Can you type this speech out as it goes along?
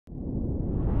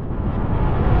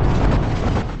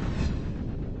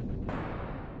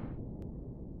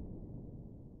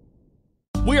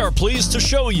We are pleased to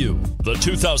show you the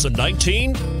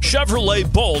 2019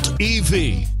 Chevrolet Bolt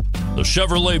EV. The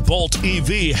Chevrolet Bolt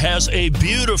EV has a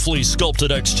beautifully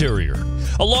sculpted exterior,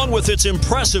 along with its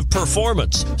impressive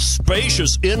performance,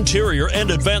 spacious interior, and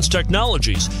advanced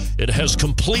technologies. It has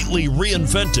completely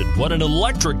reinvented what an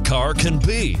electric car can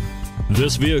be.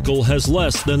 This vehicle has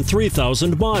less than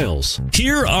 3,000 miles.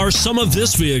 Here are some of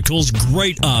this vehicle's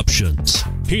great options: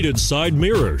 heated side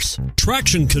mirrors,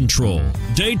 traction control,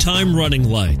 daytime running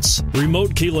lights,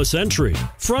 remote keyless entry,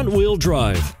 front wheel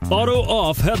drive, auto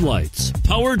off headlights,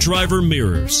 power driver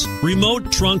mirrors,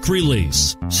 remote trunk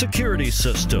release, security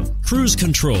system, cruise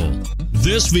control.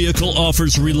 This vehicle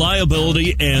offers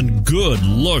reliability and good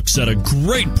looks at a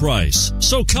great price.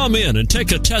 So come in and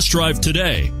take a test drive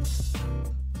today.